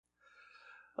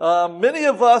Many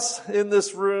of us in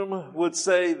this room would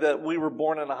say that we were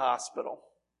born in a hospital.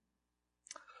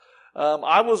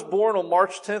 I was born on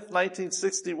March 10th,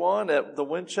 1961 at the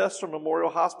Winchester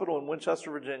Memorial Hospital in Winchester,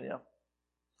 Virginia.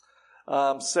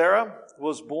 Sarah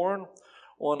was born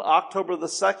on October the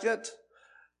 2nd,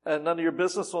 and none of your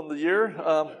business on the year,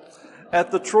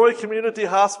 at the Troy Community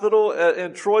Hospital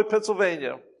in Troy,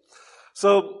 Pennsylvania.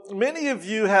 So many of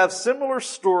you have similar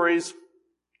stories,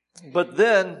 but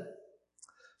then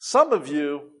some of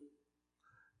you,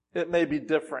 it may be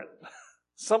different.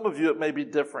 Some of you, it may be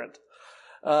different.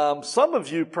 Some of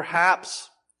you perhaps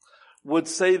would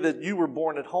say that you were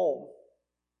born at home.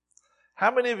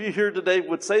 How many of you here today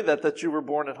would say that you were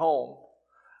born at home?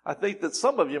 I think that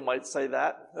some of you might say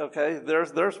that. Okay,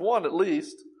 there's one at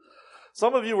least.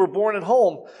 Some of you were born at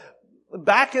home.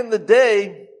 Back in the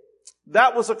day,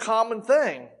 that was a common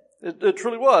thing. It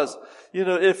truly was. You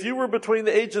know, if you were between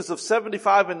the ages of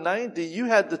 75 and 90, you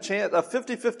had the chance, a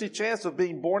 50-50 chance of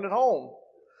being born at home.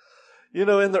 You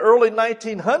know, in the early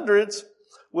 1900s,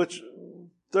 which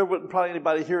there wasn't probably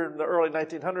anybody here in the early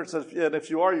 1900s, and if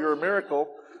you are, you're a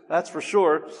miracle. That's for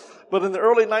sure. But in the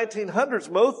early 1900s,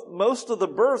 most of the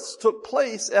births took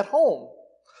place at home.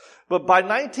 But by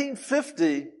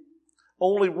 1950,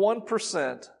 only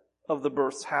 1% of the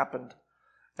births happened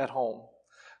at home.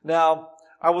 Now,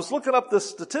 I was looking up this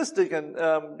statistic, and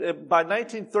by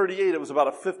 1938, it was about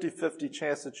a 50-50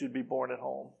 chance that you'd be born at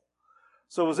home.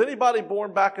 So was anybody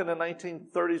born back in the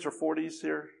 1930s or 40s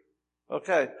here?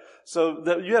 Okay.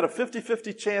 So you had a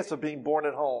 50-50 chance of being born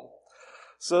at home.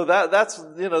 So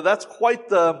that's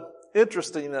quite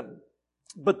interesting then.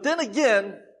 But then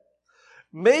again,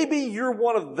 maybe you're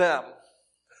one of them.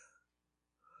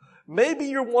 Maybe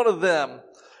you're one of them.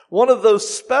 One of those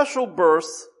special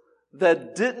births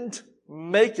that didn't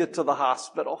make it to the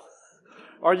hospital.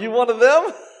 Are you one of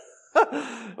them?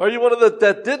 Are you one of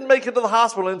that didn't make it to the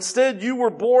hospital? Instead, you were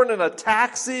born in a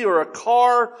taxi or a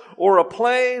car or a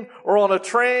plane or on a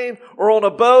train or on a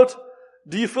boat.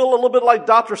 Do you feel a little bit like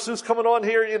Dr. Seuss coming on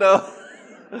here, you know?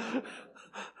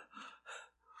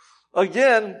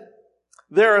 Again,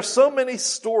 there are so many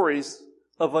stories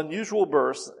of unusual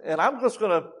births, and I'm going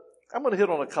to hit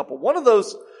on a couple. One of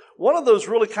those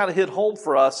really kind of hit home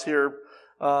for us here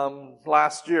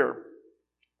last year.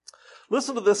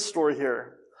 Listen to this story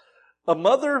here.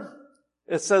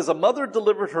 It says a mother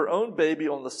delivered her own baby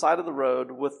on the side of the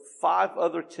road with five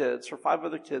other kids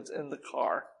in the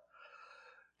car.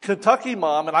 Kentucky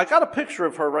mom, and I got a picture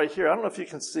of her right here. I don't know if you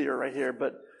can see her right here,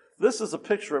 but this is a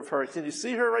picture of her. Can you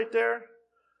see her right there?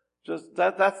 Just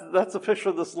that's a picture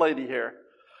of this lady here.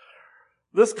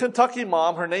 This Kentucky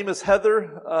mom, her name is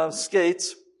Heather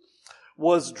Skates,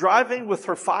 was driving with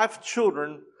her 5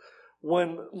 children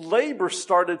when labor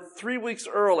started 3 weeks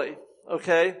early.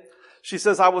 Okay? She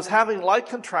says, I was having light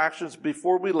contractions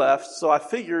before we left, so I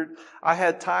figured I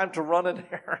had time to run an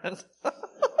errand.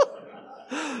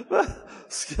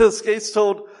 Skates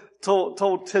told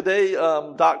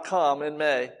Today.com in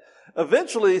May.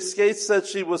 Eventually, Skates said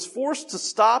she was forced to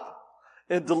stop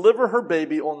and deliver her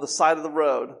baby on the side of the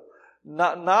road.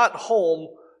 Not home,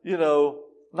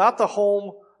 not the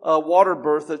home water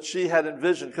birth that she had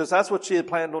envisioned, because that's what she had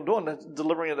planned on doing,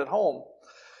 delivering it at home.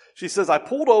 She says, I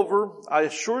pulled over, I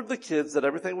assured the kids that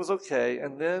everything was okay,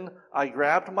 and then I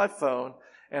grabbed my phone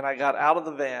and I got out of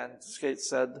the van, Skates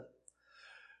said.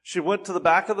 She went to the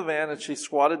back of the van and she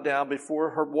squatted down before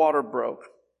her water broke.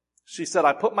 She said,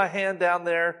 I put my hand down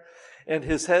there and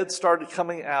his head started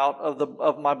coming out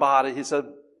of my body.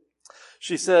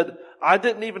 She said, I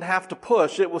didn't even have to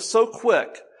push. It was so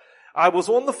quick. I was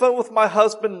on the phone with my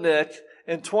husband, Nick,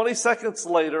 and 20 seconds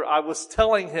later, I was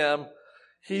telling him,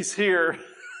 he's here.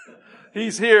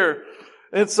 He's here.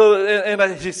 And so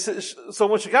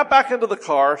when she got back into the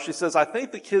car, she says, I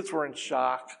think the kids were in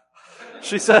shock.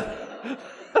 She said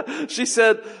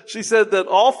that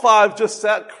all 5 just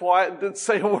sat quiet and didn't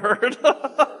say a word.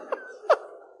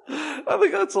 I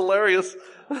think that's hilarious.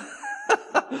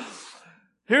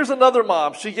 Here's another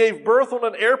mom. She gave birth on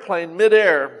an airplane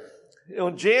midair.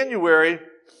 In January,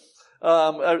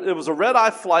 it was a red-eye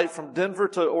flight from Denver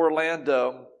to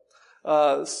Orlando.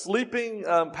 Sleeping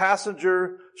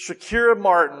passenger Shakira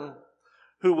Martin,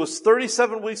 who was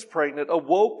 37 weeks pregnant,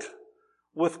 awoke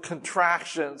with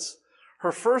contractions.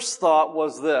 Her first thought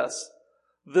was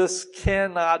this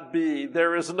cannot be.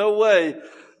 There is no way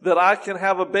that I can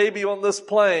have a baby on this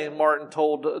plane, Martin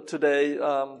told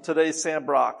today's Sam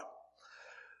Brock.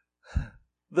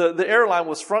 The airline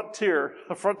was Frontier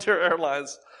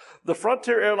Airlines. The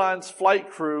Frontier Airlines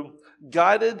flight crew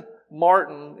guided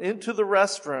Martin into the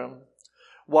restroom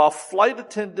while flight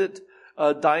attendant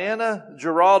Diana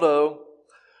Giraldo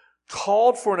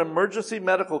called for an emergency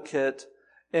medical kit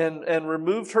and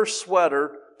removed her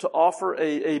sweater to offer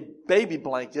a baby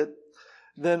blanket.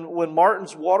 Then when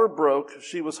Martin's water broke,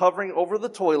 she was hovering over the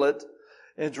toilet,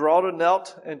 and Geralda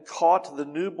knelt and caught the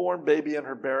newborn baby in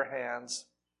her bare hands.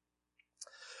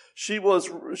 She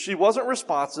wasn't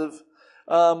responsive,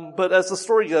 but as the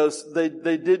story goes, they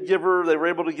were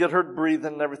able to get her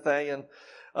breathing and everything,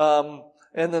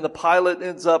 and then the pilot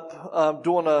ends up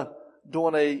doing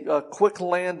a quick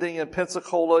landing in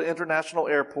Pensacola International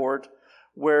Airport,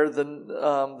 where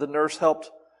the nurse helped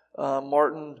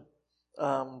Martin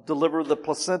deliver the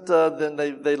placenta. Then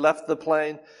they left the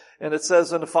plane, and it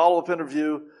says in a follow-up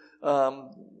interview,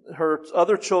 her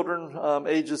other children,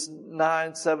 ages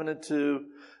 9, 7, and 2,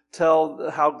 tell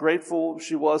how grateful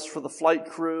she was for the flight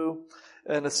crew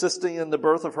and assisting in the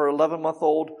birth of her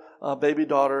 11-month-old baby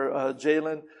daughter,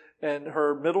 Jalen, and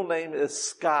her middle name is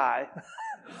Sky.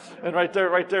 And right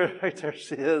there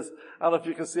she is. I don't know if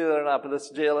you can see that or not, but that's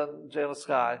Jalen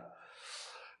Sky.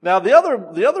 Now the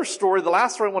other story, the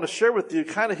last story I want to share with you,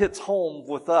 kind of hits home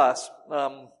with us.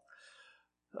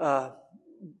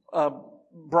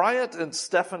 Bryant and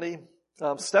Stephanie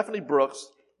Brooks,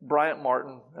 Bryant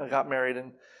Martin, got married,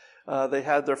 and they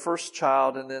had their first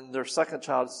child, and then their second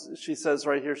child. She says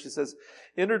right here,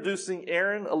 introducing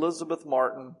Erin Elizabeth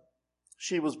Martin.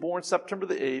 She was born September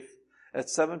the 8th at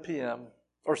 7 a.m.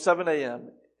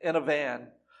 in a van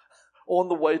on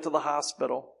the way to the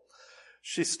hospital.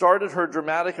 She started her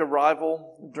dramatic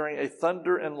arrival during a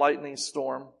thunder and lightning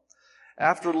storm.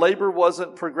 After labor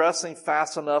wasn't progressing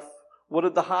fast enough, what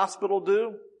did the hospital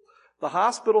do? The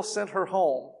hospital sent her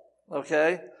home,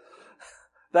 okay?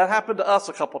 That happened to us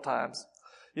a couple times.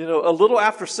 A little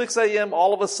after 6 a.m.,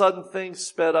 all of a sudden things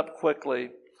sped up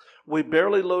quickly. We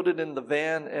barely loaded in the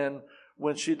van, and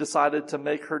when she decided to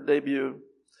make her debut,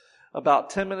 about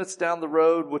 10 minutes down the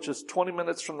road, which is 20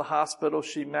 minutes from the hospital,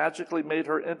 she magically made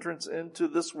her entrance into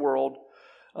this world,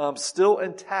 still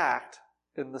intact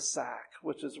in the sack,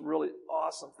 which is a really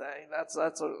awesome thing.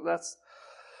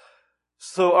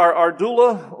 So our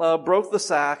doula broke the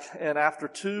sack, and after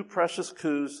 2 precious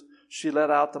coups, she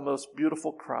let out the most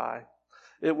beautiful cry.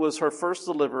 It was her first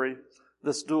delivery,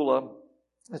 this doula,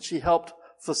 and she helped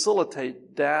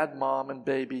facilitate dad, mom, and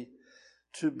baby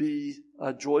to be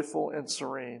joyful and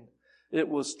serene. It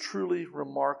was truly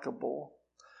remarkable.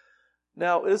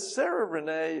 Now, is Sarah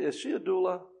Renee, is she a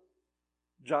doula?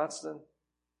 Johnston?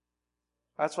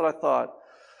 That's what I thought.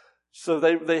 So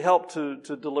they helped to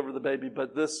deliver the baby,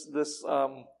 but this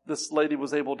lady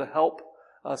was able to help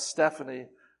Stephanie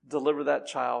deliver that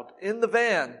child in the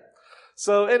van.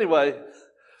 So anyway,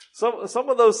 some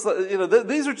of those,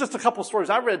 these are just a couple stories.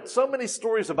 I read so many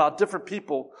stories about different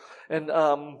people and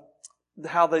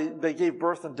how they gave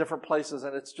birth in different places,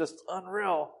 and it's just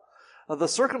unreal. The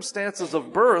circumstances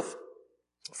of birth,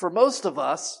 for most of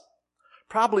us,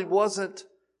 probably wasn't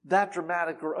that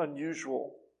dramatic or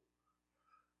unusual.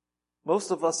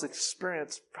 Most of us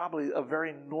experienced probably a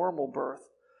very normal birth.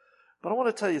 But I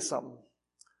want to tell you something.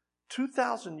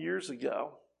 2,000 years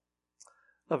ago,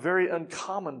 a very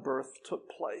uncommon birth took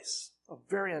place. A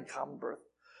very uncommon birth.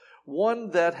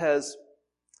 One that has,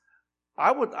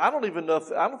 I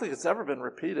don't think it's ever been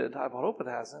repeated. I hope it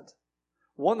hasn't.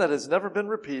 One that has never been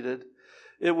repeated.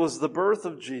 It was the birth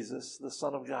of Jesus, the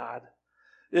Son of God.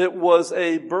 It was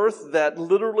a birth that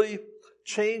literally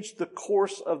changed the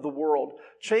course of the world,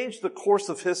 changed the course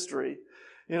of history.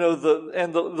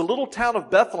 The little town of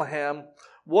Bethlehem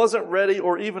wasn't ready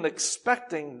or even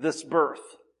expecting this birth.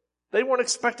 They weren't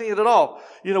expecting it at all.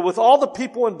 With all the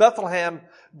people in Bethlehem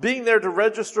being there to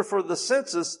register for the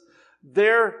census,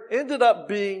 there ended up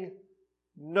being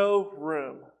no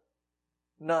room.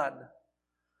 None.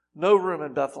 No room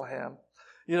in Bethlehem.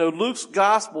 Luke's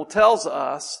gospel tells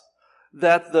us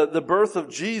that the birth of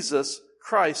Jesus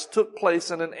Christ took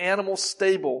place in an animal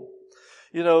stable.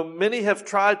 Many have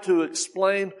tried to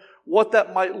explain what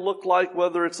that might look like,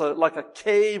 whether it's like a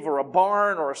cave or a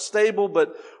barn or a stable,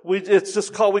 but we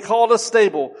call it a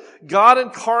stable. God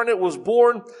incarnate was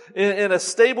born in a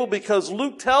stable because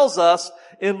Luke tells us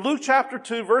in Luke chapter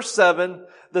 2 verse 7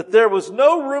 that there was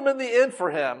no room in the inn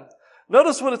for him.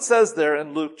 Notice what it says there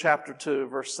in Luke chapter 2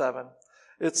 verse 7.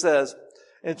 It says,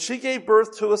 "And she gave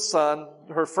birth to a son,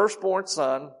 her firstborn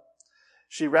son.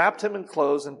 She wrapped him in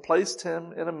clothes and placed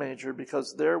him in a manger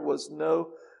because there was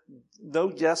no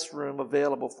guest room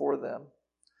available for them."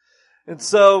 And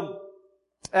so,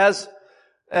 as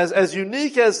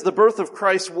unique as the birth of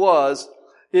Christ was,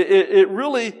 it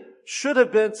really should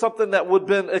have been something that would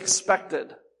have been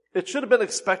expected. It should have been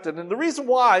expected. And the reason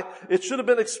why it should have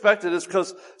been expected is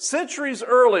because centuries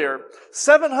earlier,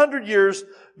 700 years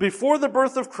before the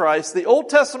birth of Christ, the Old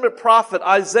Testament prophet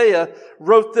Isaiah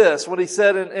wrote this when he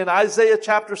said in Isaiah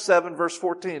chapter 7 verse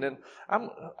 14. And I'm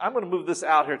going to move this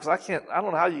out here because I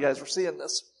don't know how you guys are seeing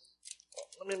this.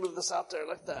 Let me move this out there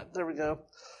like that. There we go.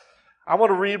 I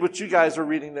want to read what you guys are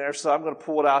reading there, so I'm going to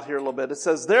pull it out here a little bit. It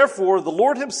says, "Therefore, the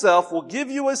Lord himself will give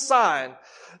you a sign.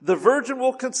 The virgin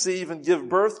will conceive and give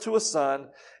birth to a son,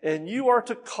 and you are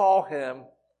to call him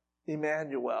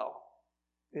Emmanuel."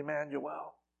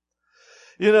 Emmanuel.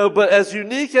 But as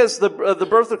unique as the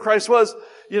birth of Christ was,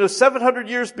 700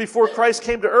 years before Christ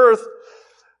came to earth,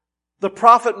 the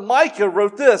prophet Micah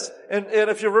wrote this. And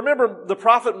if you remember, the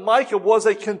prophet Micah was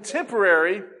a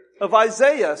contemporary of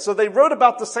Isaiah. So they wrote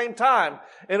about the same time.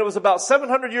 And it was about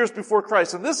 700 years before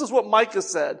Christ. And this is what Micah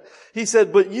said. He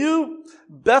said, "But you,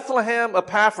 Bethlehem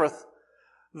Ephrathah,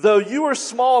 though you are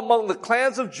small among the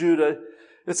clans of Judah,"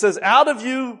 it says, "out of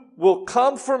you will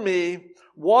come for me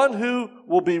one who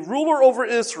will be ruler over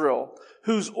Israel,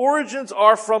 whose origins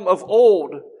are from of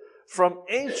old, from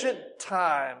ancient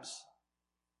times."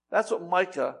 That's what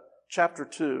Micah chapter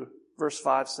 2 verse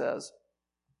 5 says.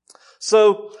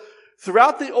 So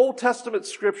throughout the Old Testament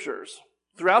scriptures,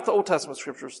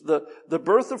 the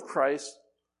birth of Christ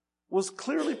was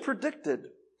clearly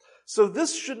predicted. So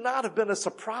this should not have been a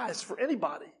surprise for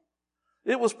anybody.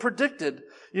 It was predicted.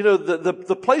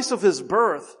 The place of his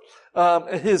birth,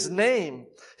 his name,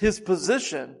 his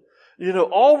position,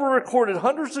 all were recorded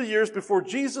hundreds of years before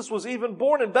Jesus was even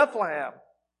born in Bethlehem.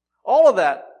 All of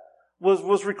that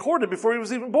was recorded before he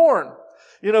was even born.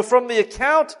 From the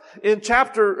account in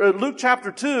Luke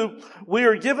chapter 2, we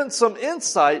are given some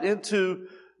insight into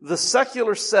the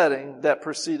secular setting that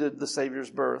preceded the Savior's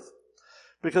birth.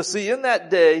 Because see, in that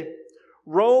day,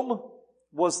 Rome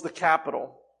was the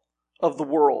capital of the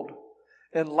world,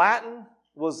 and Latin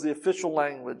was the official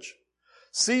language.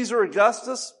 Caesar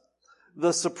Augustus,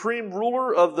 the supreme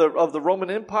ruler of the Roman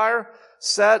Empire,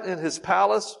 sat in his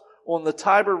palace on the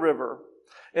Tiber River.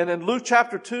 And in Luke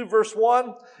chapter 2 verse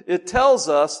 1, it tells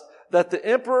us that the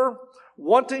emperor,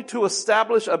 wanting to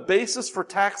establish a basis for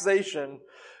taxation,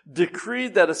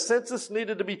 decreed that a census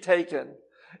needed to be taken.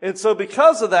 And so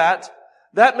because of that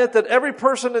meant that every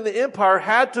person in the empire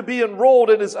had to be enrolled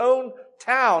in his own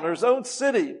town or his own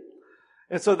city.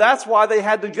 And so that's why they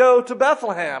had to go to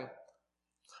Bethlehem.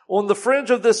 On the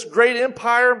fringe of this great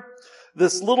empire,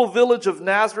 this little village of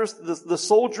Nazareth, the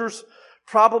soldiers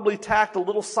probably tacked a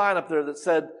little sign up there that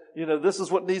said, this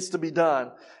is what needs to be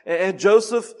done. And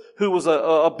Joseph, who was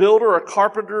a builder, a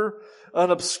carpenter,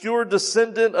 an obscure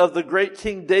descendant of the great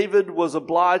King David, was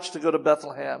obliged to go to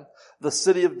Bethlehem, the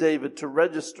city of David, to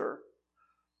register.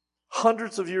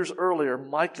 Hundreds of years earlier,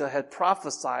 Micah had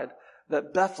prophesied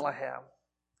that Bethlehem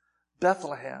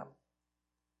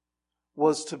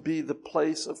was to be the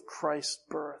place of Christ's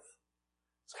birth.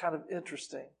 It's kind of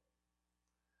interesting.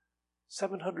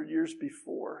 700 years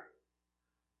before,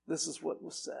 this is what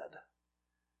was said.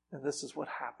 And this is what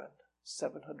happened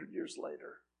 700 years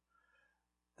later.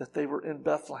 That they were in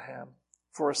Bethlehem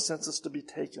for a census to be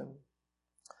taken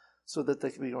so that they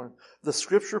could be born. The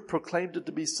scripture proclaimed it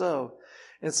to be so.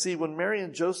 And see, when Mary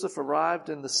and Joseph arrived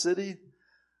in the city,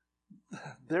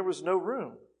 there was no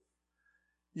room.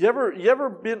 You ever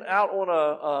been out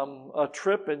on a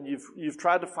trip and you've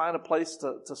tried to find a place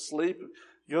to sleep?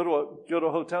 You go to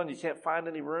a hotel and you can't find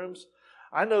any rooms.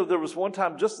 I know there was one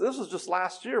time, this was just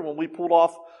last year, when we pulled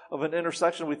off of an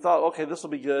intersection. We thought, okay, this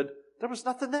will be good. There was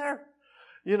nothing there.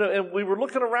 And we were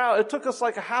looking around. It took us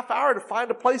like a half hour to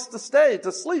find a place to stay,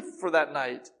 to sleep for that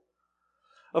night.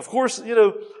 Of course,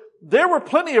 there were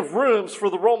plenty of rooms for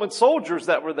the Roman soldiers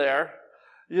that were there.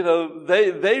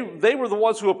 They were the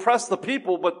ones who oppressed the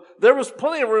people, but there was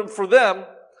plenty of room for them.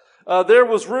 There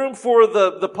was room for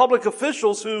the public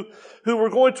officials who were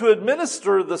going to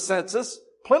administer the census.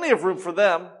 Plenty of room for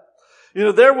them.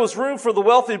 There was room for the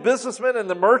wealthy businessmen and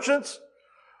the merchants.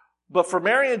 But for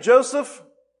Mary and Joseph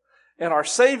and our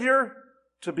Savior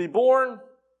to be born,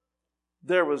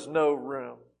 there was no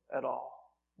room at all.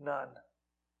 None.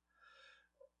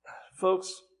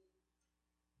 Folks,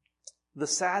 the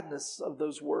sadness of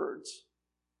those words,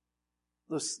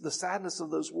 the sadness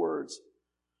of those words,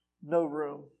 no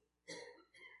room.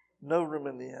 No room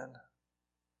in the inn.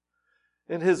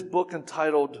 In his book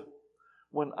entitled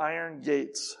When Iron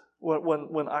Gates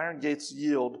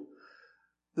Yield,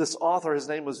 this author, his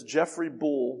name was Jeffrey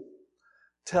Bull,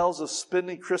 tells of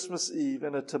spending Christmas Eve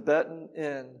in a Tibetan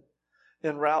inn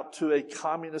en route to a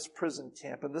communist prison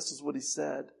camp. And this is what he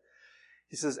said.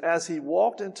 He says, as he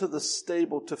walked into the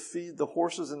stable to feed the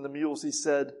horses and the mules, he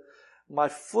said, my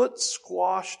foot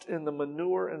squashed in the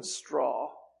manure and straw.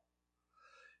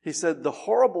 He said, the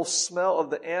horrible smell of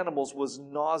the animals was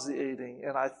nauseating,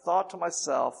 and I thought to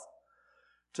myself,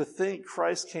 to think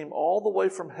Christ came all the way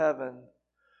from heaven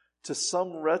to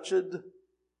some wretched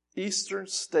eastern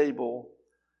stable,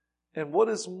 and what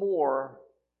is more,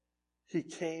 he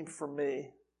came for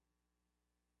me.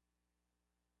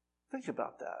 Think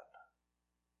about that.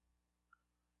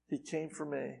 He came for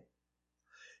me.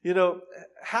 You know,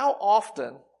 how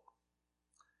often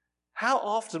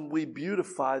we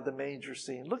beautify the manger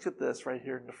scene. Look at this right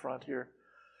here in the front here.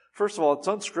 First of all, it's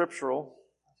unscriptural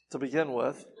to begin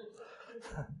with,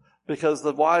 because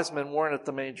the wise men weren't at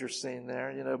the manger scene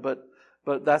there, you know, but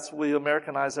we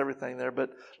Americanize everything there. But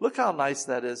look how nice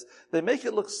that is. They make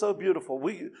it look so beautiful.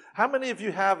 How many of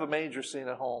you have a manger scene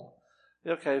at home?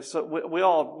 Okay, so we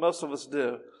all, most of us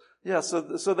do. Yeah, so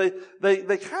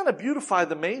they kind of beautify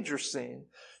the manger scene.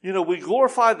 You know, we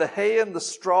glorify the hay and the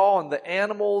straw and the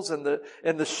animals and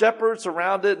the shepherds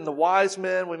around it and the wise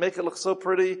men. We make it look so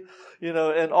pretty, you know,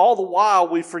 and all the while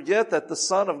we forget that the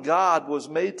Son of God was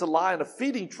made to lie in a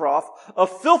feeding trough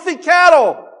of filthy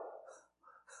cattle.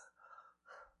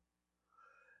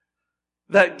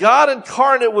 That God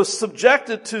incarnate was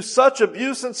subjected to such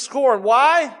abuse and scorn.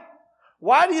 Why?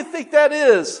 Why do you think that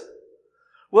is?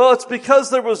 Well, it's because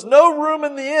there was no room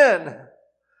in the inn.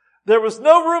 There was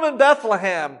no room in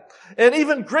Bethlehem. And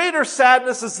even greater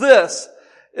sadness is this,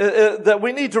 that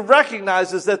we need to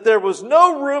recognize, is that there was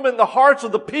no room in the hearts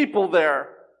of the people there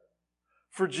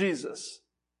for Jesus.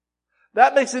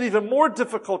 That makes it even more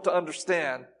difficult to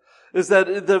understand, is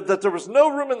that there was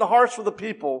no room in the hearts for the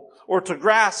people, or to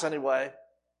grasp anyway.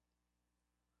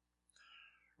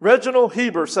 Reginald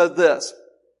Heber said this.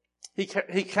 He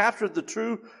captured the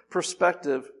true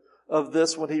perspective of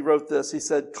this when he wrote this. He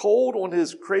said, cold on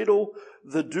his cradle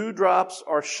the dewdrops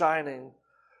are shining.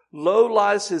 Low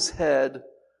lies his head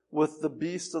with the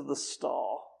beast of the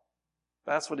stall.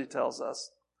 That's what he tells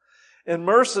us. In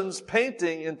Merson's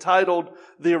painting entitled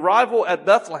The Arrival at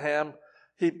Bethlehem,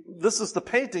 this is the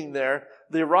painting there.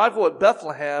 The Arrival at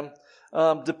Bethlehem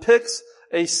depicts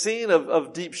a scene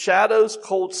of deep shadows,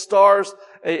 cold stars,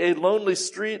 a lonely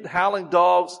street, howling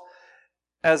dogs,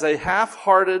 as a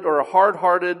half-hearted or a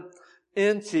hard-hearted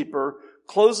innkeeper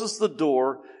closes the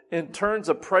door and turns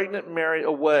a pregnant Mary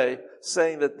away,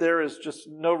 saying that there is just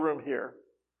no room here.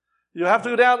 You have to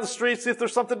go down the street, see if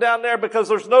there's something down there, because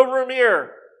there's no room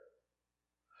here.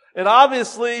 And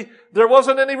obviously, there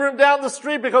wasn't any room down the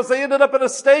street because they ended up in a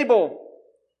stable.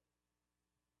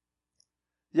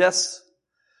 Yes,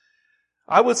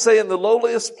 I would say in the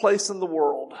lowliest place in the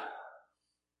world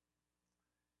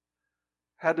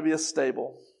had to be a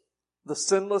stable. The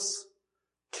sinless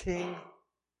King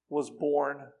was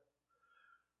born.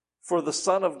 For the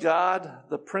Son of God,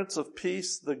 the Prince of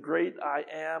Peace, the great I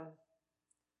Am,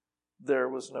 there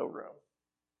was no room.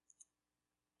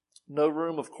 No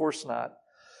room, of course not.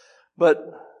 But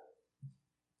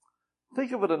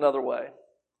think of it another way.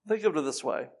 Think of it this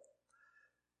way.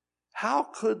 How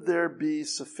could there be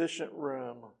sufficient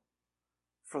room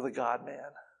for the God-man?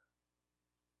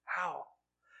 How?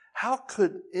 How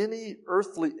could any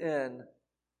earthly inn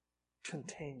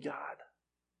contain God?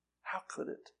 How could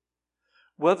it?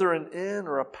 Whether an inn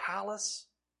or a palace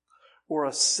or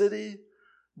a city,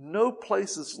 no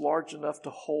place is large enough to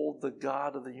hold the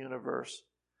God of the universe.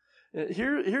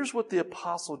 Here's what the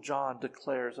Apostle John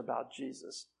declares about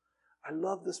Jesus. I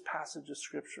love this passage of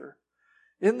Scripture.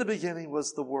 In the beginning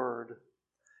was the Word,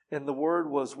 and the Word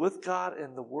was with God,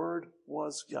 and the Word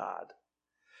was God.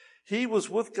 He was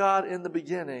with God in the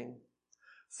beginning.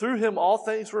 Through him all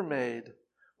things were made.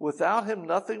 Without him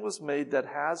nothing was made that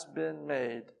has been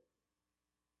made.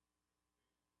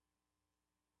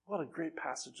 What a great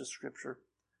passage of Scripture.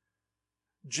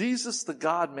 Jesus, the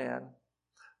God-man,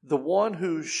 the one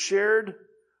who shared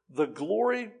the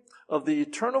glory of the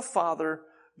eternal Father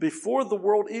before the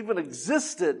world even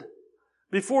existed,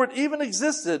 before it even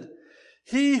existed,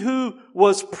 he who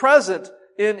was present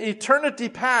in eternity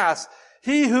past,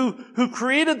 he who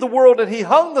created the world and he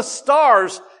hung the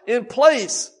stars in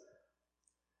place.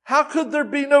 How could there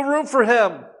be no room for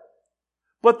him?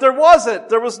 But there wasn't.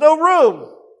 There was no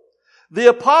room. The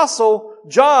Apostle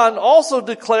John also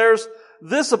declares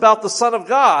this about the Son of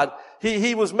God.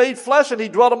 He was made flesh and he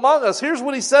dwelt among us. Here's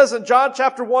what he says in John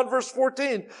chapter 1 verse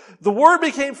 14. The Word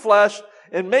became flesh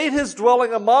and made his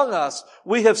dwelling among us.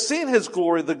 We have seen his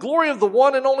glory, the glory of the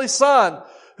one and only Son,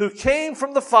 who came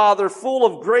from the Father, full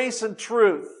of grace and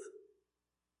truth.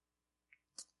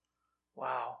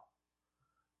 Wow.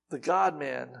 The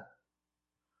God-man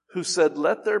who said,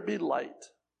 let there be light,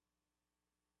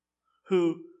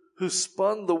 who who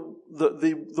spun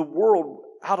the world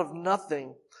out of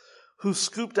nothing, who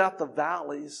scooped out the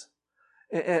valleys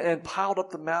and piled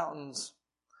up the mountains.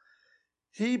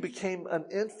 He became an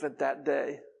infant that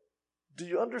day. Do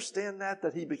you understand that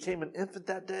he became an infant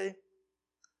that day?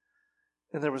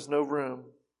 And there was no room.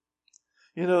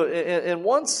 You know, in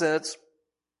one sense,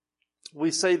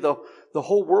 we say the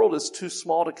whole world is too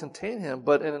small to contain him.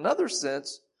 But in another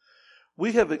sense,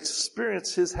 we have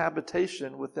experienced his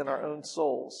habitation within our own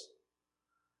souls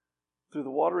through the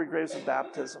watery graves of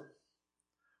baptism,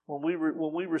 when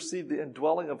we receive the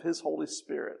indwelling of his Holy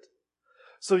Spirit.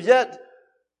 So yet,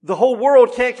 the whole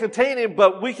world can't contain him,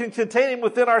 but we can contain him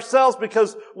within ourselves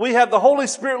because we have the Holy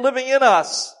Spirit living in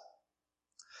us.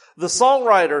 The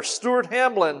songwriter, Stuart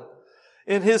Hamblin,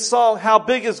 in his song, How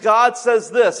Big Is God,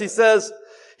 says this. He says,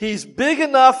 He's big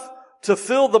enough to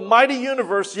fill the mighty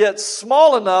universe, yet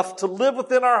small enough to live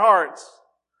within our hearts.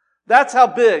 That's how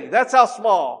big. That's how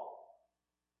small.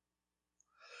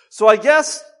 So I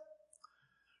guess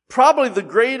probably the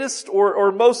greatest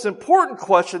or most important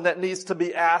question that needs to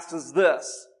be asked is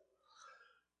this.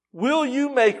 Will you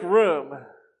make room?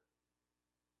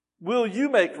 Will you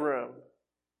make room?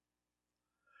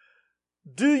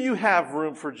 Do you have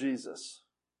room for Jesus?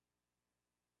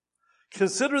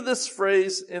 Consider this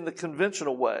phrase in the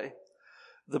conventional way.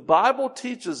 The Bible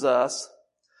teaches us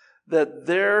that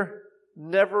there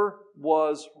never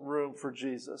was room for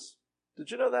Jesus.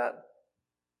 Did you know that?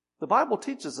 The Bible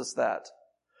teaches us that.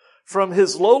 From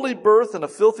his lowly birth in a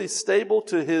filthy stable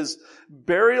to his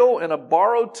burial in a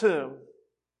borrowed tomb,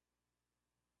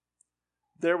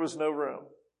 there was no room.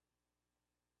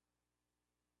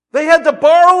 They had to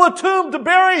borrow a tomb to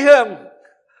bury him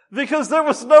because there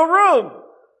was no room.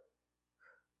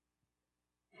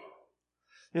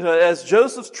 You know, as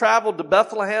Joseph traveled to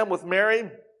Bethlehem with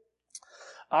Mary,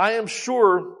 I am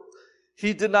sure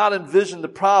he did not envision the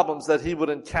problems that he would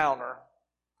encounter.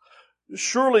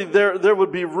 Surely there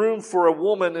would be room for a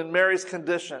woman in Mary's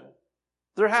condition.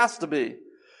 There has to be.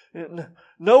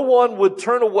 No one would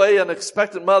turn away an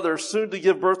expectant mother soon to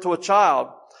give birth to a child.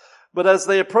 But as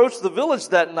they approached the village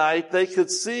that night, they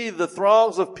could see the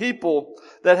throngs of people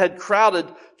that had crowded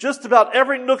just about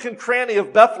every nook and cranny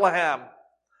of Bethlehem.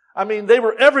 I mean, they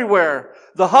were everywhere.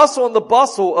 The hustle and the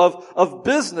bustle of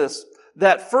business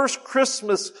that first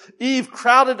Christmas Eve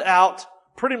crowded out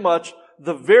pretty much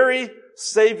the very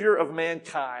Savior of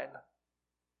mankind.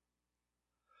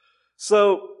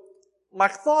 So, my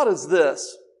thought is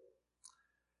this.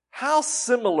 How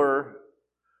similar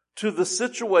to the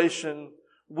situation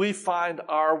we find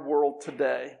our world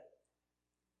today?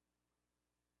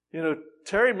 You know,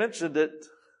 Terry mentioned it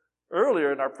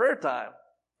earlier in our prayer time.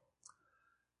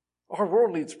 Our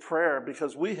world needs prayer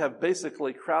because we have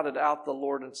basically crowded out the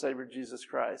Lord and Savior Jesus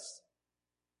Christ.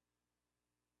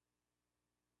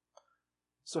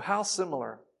 So how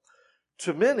similar?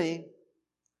 To many,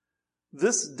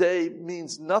 this day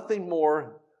means nothing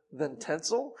more than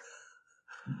tinsel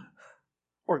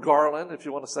or garland, if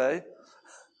you want to say,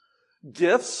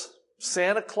 gifts,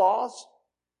 Santa Claus,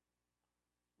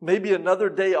 maybe another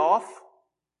day off.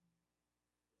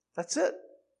 That's it.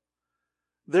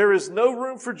 There is no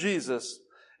room for Jesus.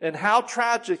 And how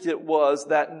tragic it was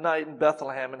that night in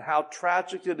Bethlehem, and how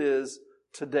tragic it is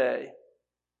today.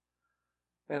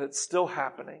 And it's still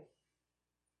happening.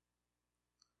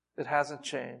 It hasn't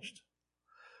changed.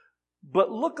 But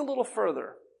look a little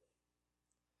further.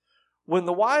 When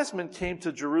the wise men came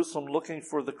to Jerusalem looking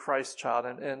for the Christ child,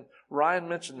 and Ryan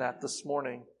mentioned that this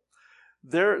morning,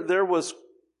 they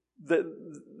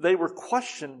were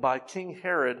questioned by King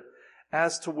Herod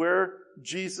as to where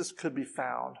Jesus could be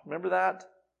found. Remember that?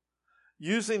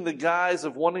 Using the guise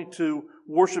of wanting to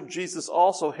worship Jesus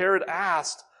also, Herod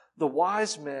asked the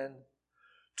wise men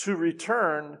to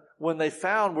return when they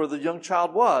found where the young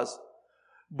child was.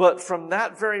 But from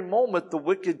that very moment, the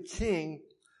wicked king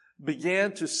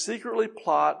began to secretly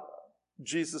plot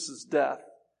Jesus' death.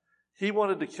 He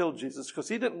wanted to kill Jesus because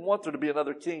he didn't want there to be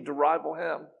another king to rival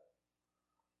him.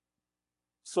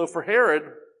 So for Herod,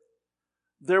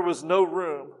 there was no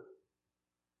room.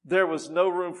 There was no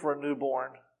room for a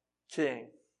newborn king.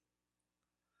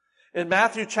 In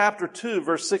Matthew chapter 2,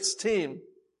 verse 16,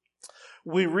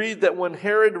 we read that when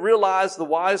Herod realized the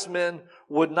wise men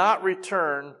would not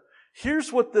return,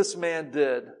 here's what this man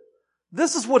did.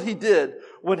 This is what he did.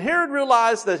 When Herod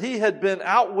realized that he had been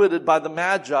outwitted by the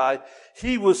Magi,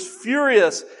 he was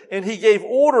furious and he gave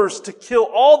orders to kill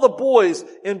all the boys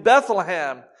in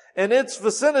Bethlehem and its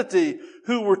vicinity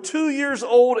who were 2 years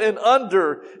old and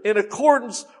under, in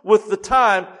accordance with the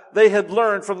time they had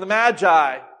learned from the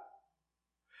Magi.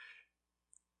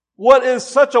 What is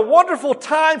such a wonderful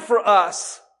time for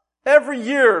us Every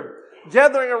year,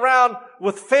 gathering around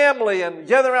with family and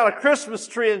gathering around a Christmas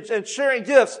tree and sharing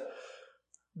gifts.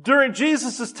 During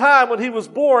Jesus' time when he was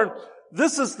born,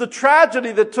 this is the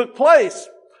tragedy that took place.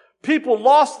 People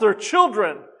lost their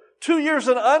children, 2 years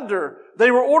and under.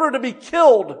 They were ordered to be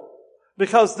killed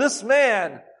because this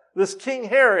man, this King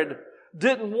Herod,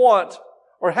 didn't want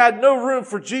or had no room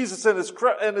for Jesus in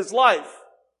his life.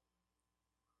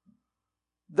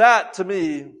 That, to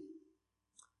me,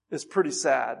 is pretty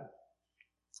sad.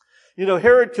 You know,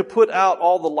 Herod could put out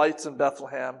all the lights in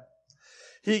Bethlehem.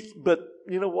 But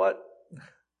you know what?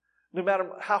 No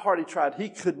matter how hard he tried, he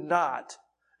could not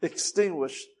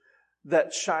extinguish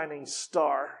that shining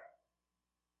star.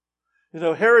 You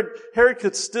know, Herod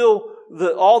could still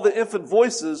all the infant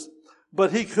voices,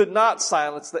 but he could not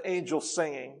silence the angels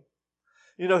singing.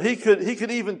 You know, he could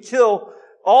even kill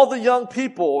all the young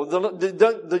people,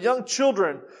 the young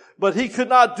children, but he could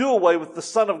not do away with the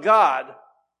Son of God.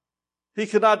 He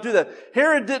could not do that.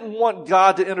 Herod didn't want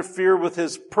God to interfere with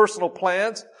his personal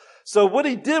plans. So what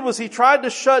he did was he tried to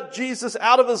shut Jesus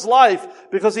out of his life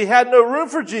because he had no room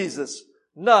for Jesus.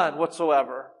 None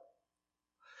whatsoever.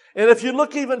 And if you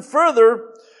look even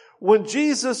further, when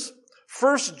Jesus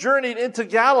first journeyed into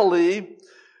Galilee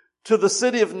to the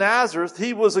city of Nazareth,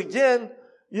 he was again,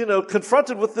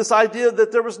 confronted with this idea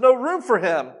that there was no room for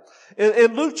him.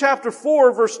 In Luke chapter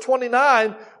 4, verse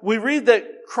 29, we read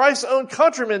that Christ's own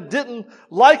countrymen didn't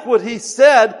like what he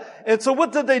said. And so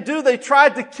what did they do? They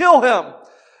tried to kill him.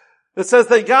 It says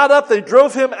they got up, they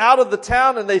drove him out of the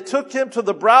town, and they took him to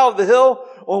the brow of the hill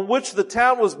on which the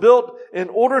town was built in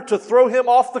order to throw him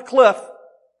off the cliff.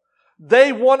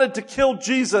 They wanted to kill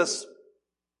Jesus.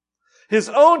 His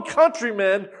own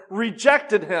countrymen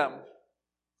rejected him.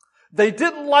 They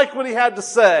didn't like what he had to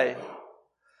say.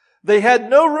 They had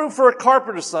no room for a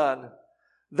carpenter's son.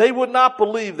 They would not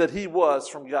believe that he was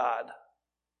from God.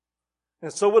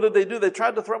 And so what did they do? They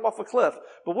tried to throw him off a cliff.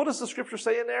 But what does the scripture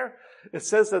say in there? It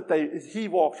says that he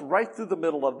walked right through the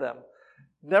middle of them.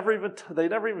 They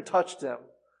never even touched him.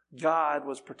 God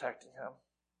was protecting him.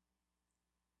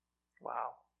 Wow.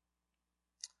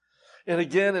 And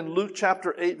again in Luke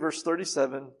chapter 8 verse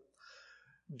 37,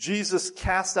 Jesus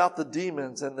cast out the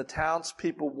demons and the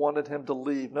townspeople wanted him to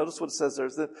leave. Notice what it says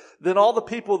there. Then all the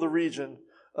people of the region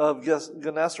of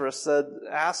Gennesaret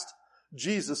asked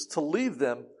Jesus to leave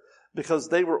them because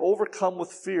they were overcome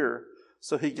with fear.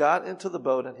 So he got into the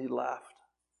boat and he left.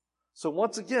 So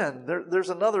once again, there's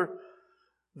another.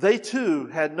 They too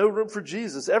had no room for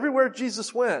Jesus. Everywhere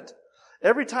Jesus went,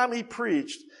 every time he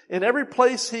preached, in every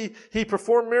place he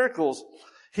performed miracles,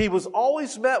 he was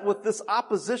always met with this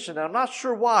opposition. I'm not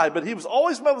sure why, but he was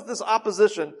always met with this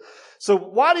opposition. So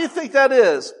why do you think that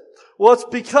is? Well, it's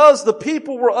because the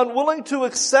people were unwilling to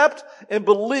accept and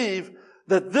believe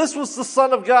that this was the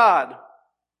Son of God.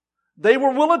 They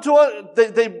were willing to,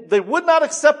 they would not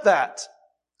accept that.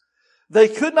 They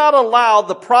could not allow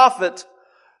the prophet,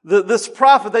 this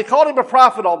prophet, they called him a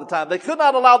prophet all the time. They could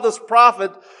not allow this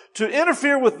prophet to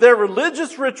interfere with their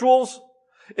religious rituals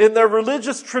and their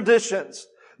religious traditions.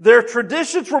 Their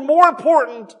traditions were more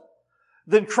important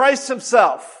than Christ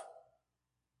himself.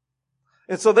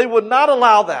 And so they would not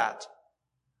allow that.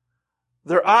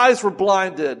 Their eyes were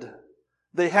blinded.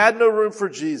 They had no room for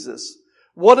Jesus.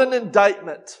 What an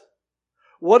indictment.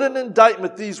 What an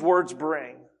indictment these words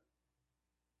bring.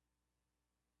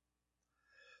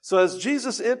 So as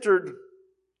Jesus entered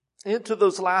into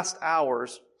those last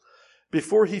hours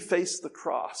before he faced the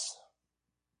cross,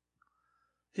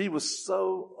 he was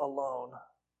so alone.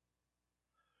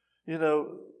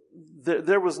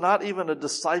 There was not even a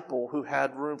disciple who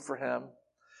had room for him.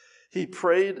 He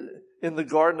prayed in the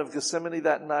Garden of Gethsemane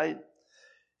that night.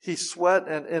 He sweat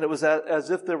and it was as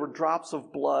if there were drops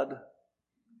of blood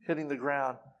hitting the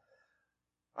ground.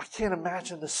 I can't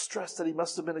imagine the stress that he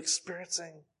must have been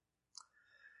experiencing.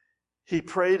 He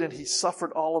prayed and he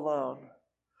suffered all alone.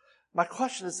 My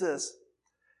question is this: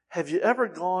 have you ever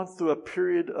gone through a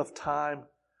period of time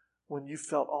when you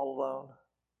felt all alone?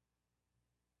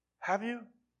 Have you?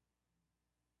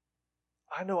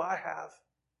 I know I have.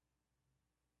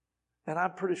 And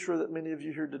I'm pretty sure that many of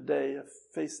you here today have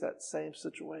faced that same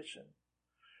situation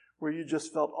where you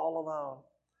just felt all alone.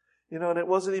 And it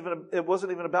wasn't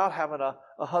even about having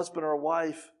a husband or a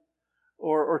wife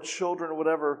or children or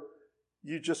whatever.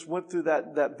 You just went through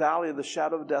that valley of the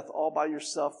shadow of death all by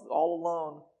yourself, all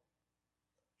alone.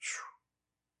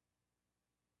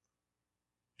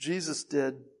 Jesus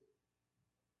did.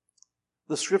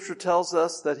 The scripture tells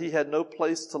us that he had no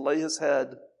place to lay his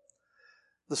head.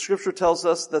 The scripture tells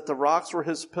us that the rocks were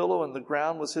his pillow and the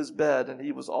ground was his bed, and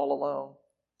he was all alone.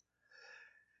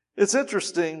 It's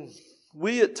interesting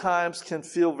we at times can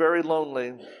feel very lonely,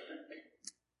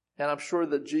 and I'm sure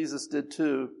that Jesus did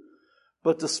too.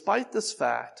 But despite this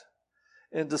fact,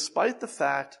 and despite the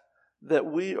fact that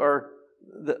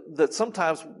that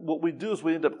sometimes what we do is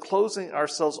we end up closing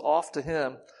ourselves off to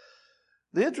Him,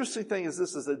 the interesting thing is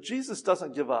this, is that Jesus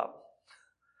doesn't give up.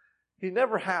 He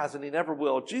never has and He never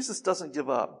will. Jesus doesn't give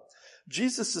up.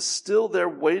 Jesus is still there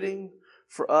waiting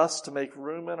for us to make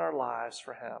room in our lives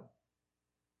for Him.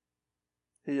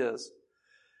 He is.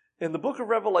 In the book of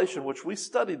Revelation, which we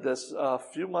studied this a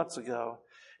few months ago,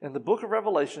 in the book of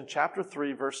Revelation, chapter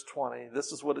 3, verse 20,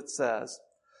 this is what it says.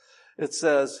 It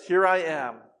says, "Here I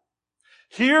am.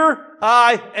 Here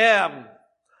I am.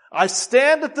 I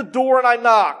stand at the door and I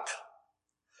knock.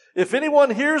 If anyone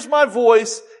hears my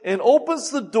voice and opens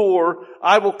the door,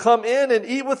 I will come in and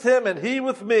eat with him and he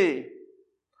with me."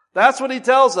 That's what He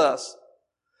tells us.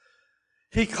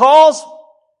 He calls,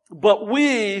 but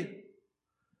we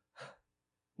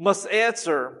must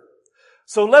answer.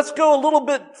 So let's go a little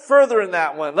bit further in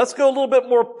that one. Let's go a little bit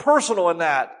more personal in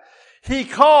that. He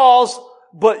calls,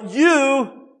 but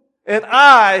you and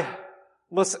I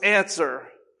must answer.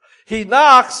 He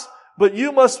knocks, but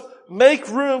you must make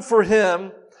room for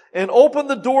Him and open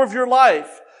the door of your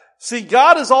life. See,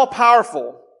 God is all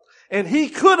powerful, and He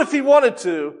could, if He wanted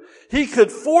to, He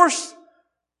could force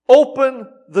open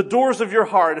the doors of your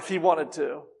heart if He wanted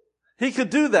to. He could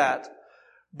do that.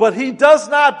 But He does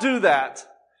not do that.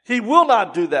 He will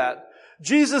not do that.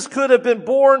 Jesus could have been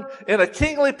born in a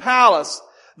kingly palace.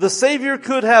 The Savior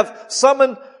could have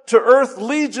summoned to earth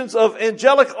legions of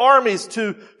angelic armies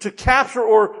to capture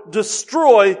or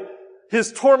destroy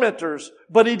His tormentors.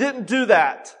 But He didn't do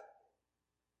that.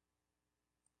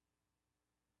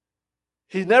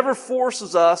 He never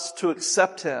forces us to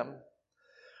accept Him.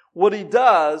 What He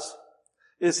does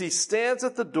is He stands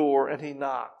at the door and He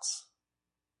knocks.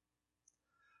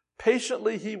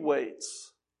 Patiently He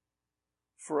waits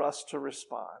for us to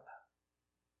respond.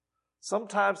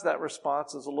 Sometimes that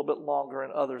response is a little bit longer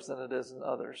in others than it is in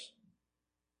others.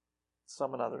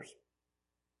 Some in others.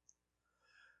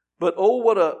 But oh,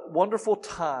 what a wonderful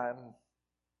time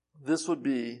this would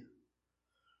be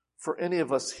for any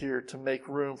of us here to make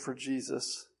room for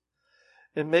Jesus.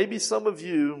 And maybe some of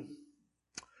you,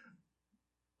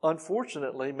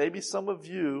 unfortunately, maybe some of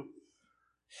you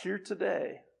here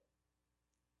today,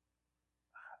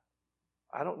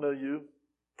 I don't know you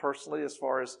personally as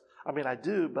far as, I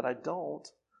do, but I don't.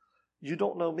 You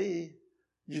don't know me.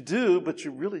 You do, but you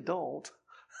really don't.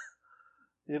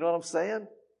 You know what I'm saying?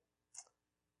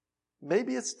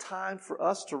 Maybe it's time for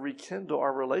us to rekindle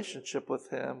our relationship with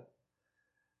Him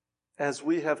as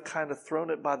we have kind of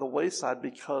thrown it by the wayside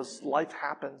because life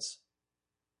happens.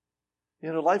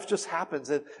 You know, life just happens.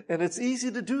 And it's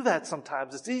easy to do that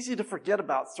sometimes. It's easy to forget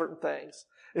about certain things.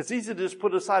 It's easy to just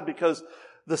put it aside because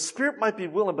the spirit might be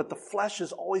willing, but the flesh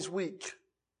is always weak.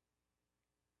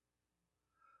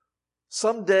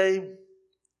 Someday,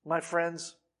 my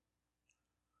friends,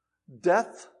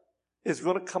 death is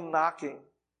going to come knocking.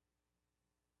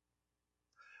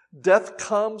 Death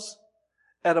comes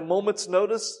at a moment's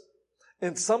notice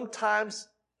and sometimes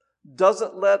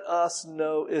doesn't let us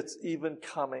know it's even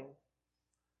coming.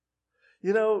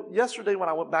 You know, yesterday when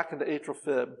I went back into atrial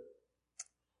fib,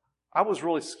 I was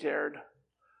really scared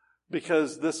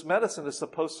because this medicine is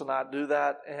supposed to not do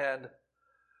that.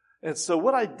 And so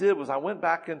what I did was I went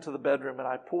back into the bedroom and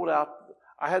I pulled out,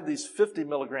 I had these 50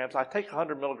 milligrams. I take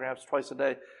 100 milligrams twice a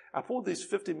day. I pulled these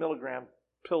 50 milligram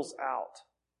pills out.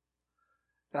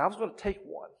 And I was going to take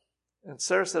one. And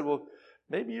Sarah said, well,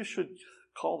 maybe you should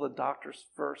call the doctors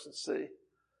first and see.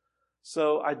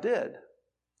 So I did.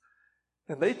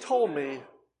 And they told me,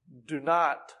 do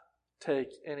not take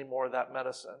any more of that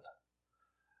medicine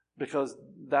because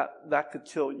that could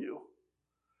kill you.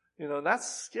 You know, and that's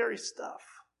scary stuff.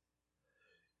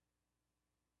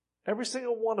 Every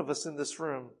single one of us in this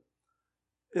room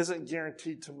isn't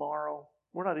guaranteed tomorrow.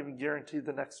 We're not even guaranteed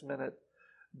the next minute.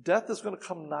 Death is going to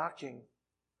come knocking.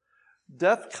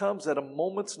 Death comes at a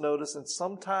moment's notice and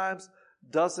sometimes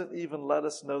doesn't even let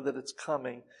us know that it's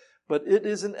coming. But it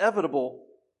is inevitable.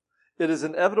 It is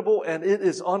inevitable and it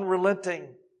is unrelenting.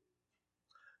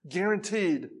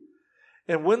 Guaranteed.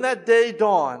 And when that day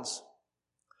dawns,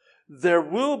 there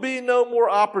will be no more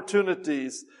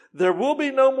opportunities. There will be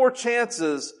no more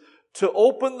chances to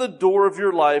open the door of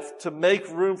your life to make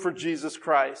room for Jesus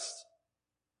Christ.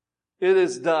 It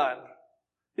is done.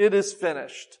 It is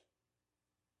finished.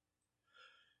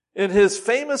 In his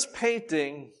famous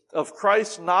painting of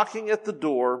Christ knocking at the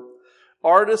door,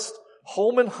 artist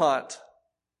Holman Hunt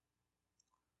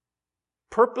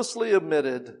purposely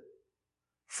omitted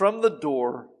from the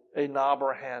door a knob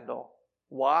or handle.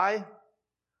 Why?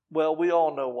 Well, we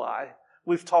all know why.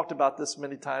 We've talked about this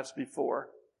many times before.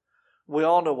 We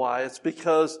all know why. It's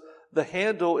because the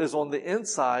handle is on the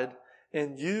inside,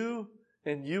 and you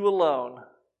alone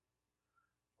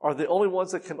are the only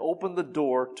ones that can open the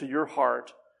door to your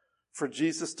heart for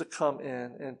Jesus to come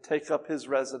in and take up his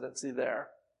residency there.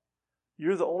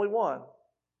 You're the only one.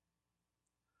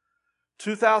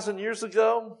 2,000 years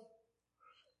ago,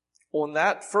 on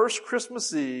that first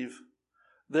Christmas Eve,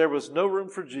 there was no room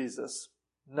for Jesus.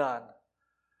 None.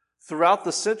 Throughout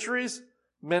the centuries,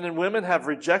 men and women have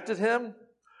rejected him.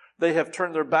 They have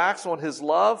turned their backs on his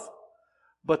love.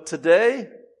 But today,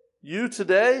 you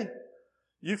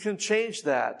can change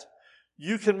that.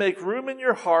 You can make room in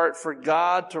your heart for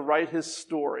God to write his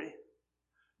story.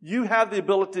 You have the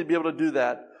ability to be able to do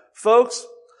that. Folks,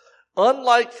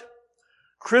 unlike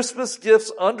Christmas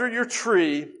gifts under your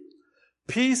tree,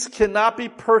 peace cannot be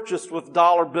purchased with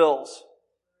dollar bills.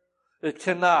 It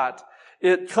cannot.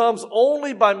 It comes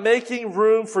only by making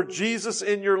room for Jesus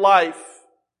in your life.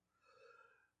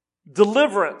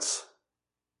 Deliverance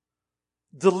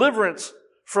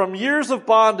from years of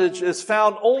bondage is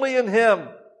found only in him.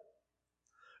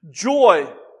 Joy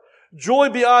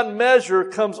beyond measure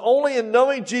comes only in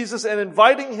knowing Jesus and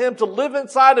inviting him to live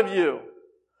inside of you.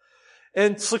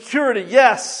 And security,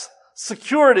 yes,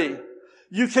 security.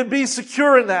 You can be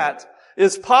secure in that.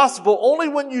 Is possible only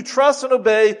when you trust and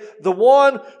obey the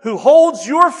one who holds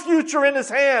your future in his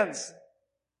hands.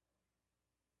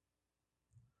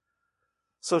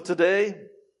 So today,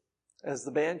 as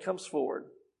the band comes forward,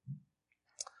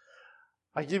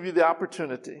 I give you the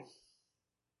opportunity.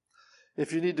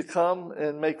 If you need to come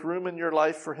and make room in your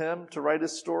life for him to write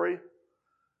his story,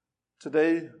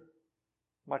 today,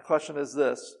 my question is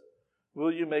this: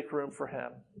 will you make room for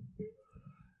him?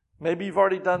 Maybe you've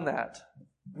already done that.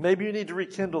 Maybe you need to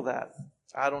rekindle that.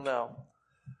 I don't know.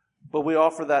 But we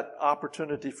offer that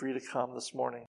opportunity for you to come this morning.